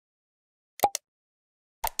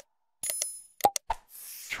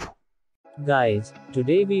Guys,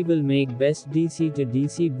 today we will make best DC to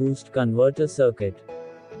DC boost converter circuit.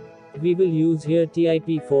 We will use here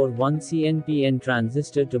TIP41C NPN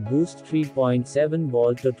transistor to boost 3.7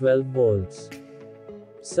 volt to 12 volts.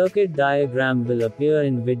 Circuit diagram will appear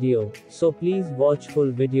in video, so please watch full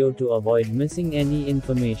video to avoid missing any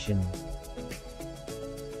information.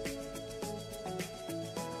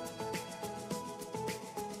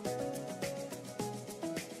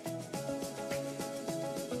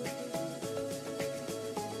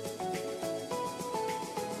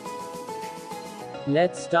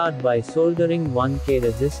 Let's start by soldering 1K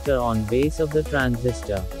resistor on base of the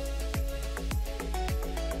transistor.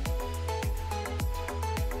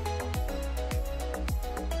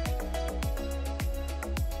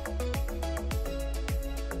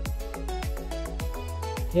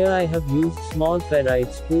 Here I have used small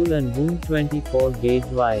ferrite spool and wound 24 gauge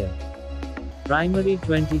wire. Primary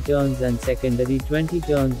 20 turns and secondary 20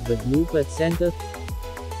 turns with loop at center.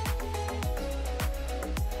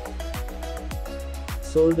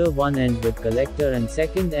 Solder one end with collector and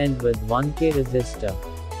second end with 1K resistor.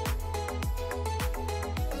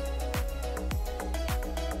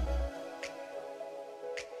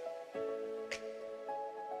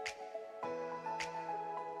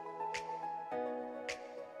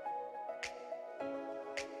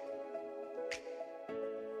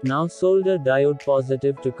 Now solder diode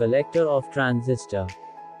positive to collector of transistor.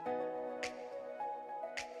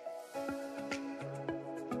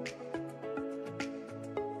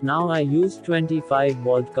 Now I use 25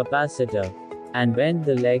 volt capacitor and bend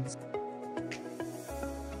the legs.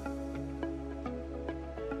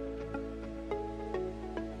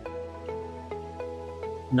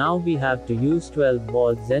 Now we have to use 12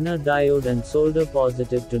 volt Zener diode and solder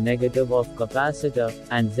positive to negative of capacitor,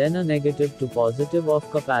 and Zener negative to positive of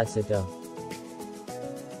capacitor.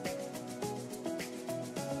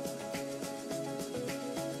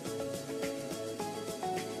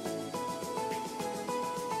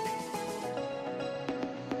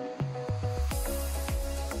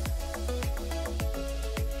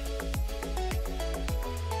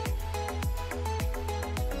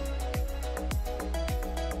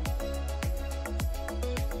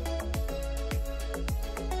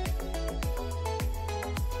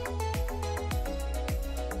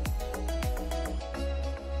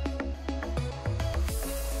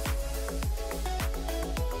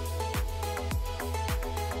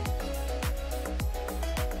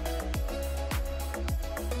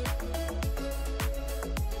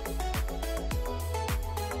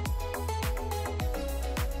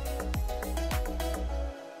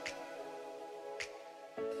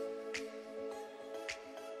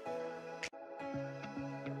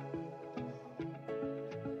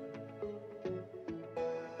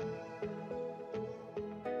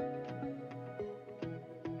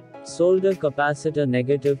 Solder capacitor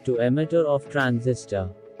negative to emitter of transistor.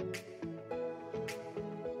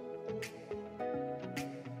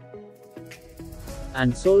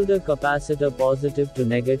 And solder capacitor positive to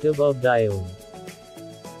negative of diode.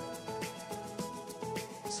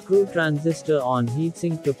 Screw transistor on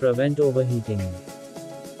heatsink to prevent overheating.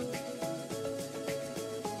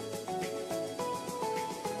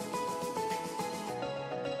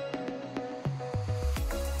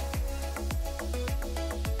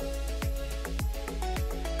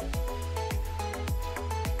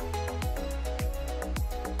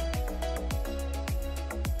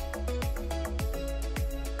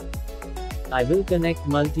 I will connect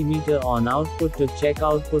multimeter on output to check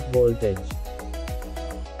output voltage.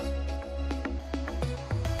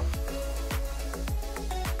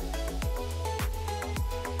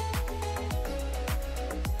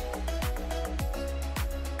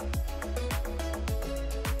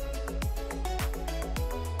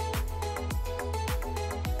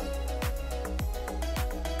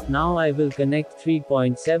 Now I will connect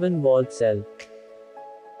 3.7 volt cell.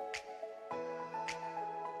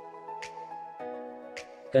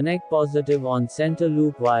 Connect positive on center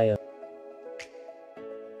loop wire.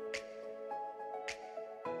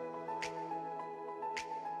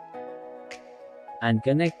 And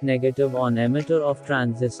connect negative on emitter of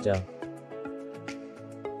transistor.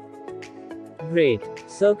 Great,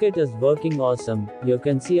 circuit is working awesome. You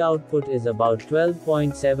can see output is about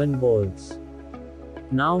 12.7 volts.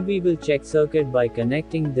 Now we will check circuit by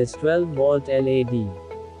connecting this 12 volt LED.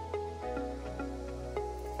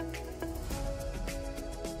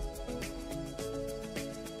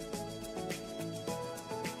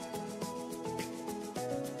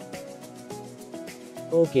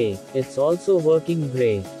 Okay, it's also working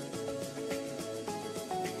great.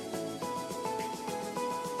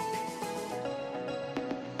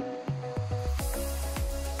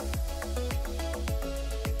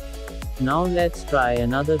 Now let's try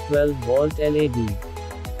another 12-volt LED.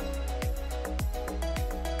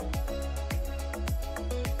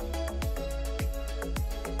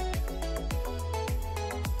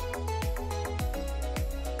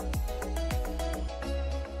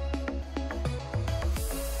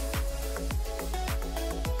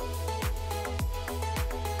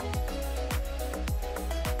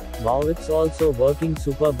 Wow, it's also working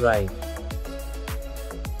super bright.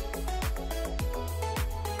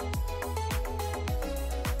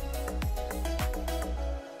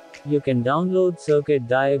 You can download circuit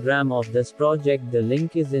diagram of this project, the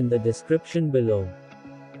link is in the description below.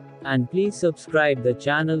 And please subscribe the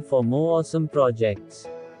channel for more awesome projects.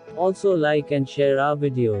 Also like and share our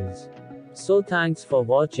videos. So thanks for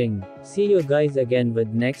watching, see you guys again with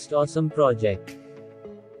next awesome project.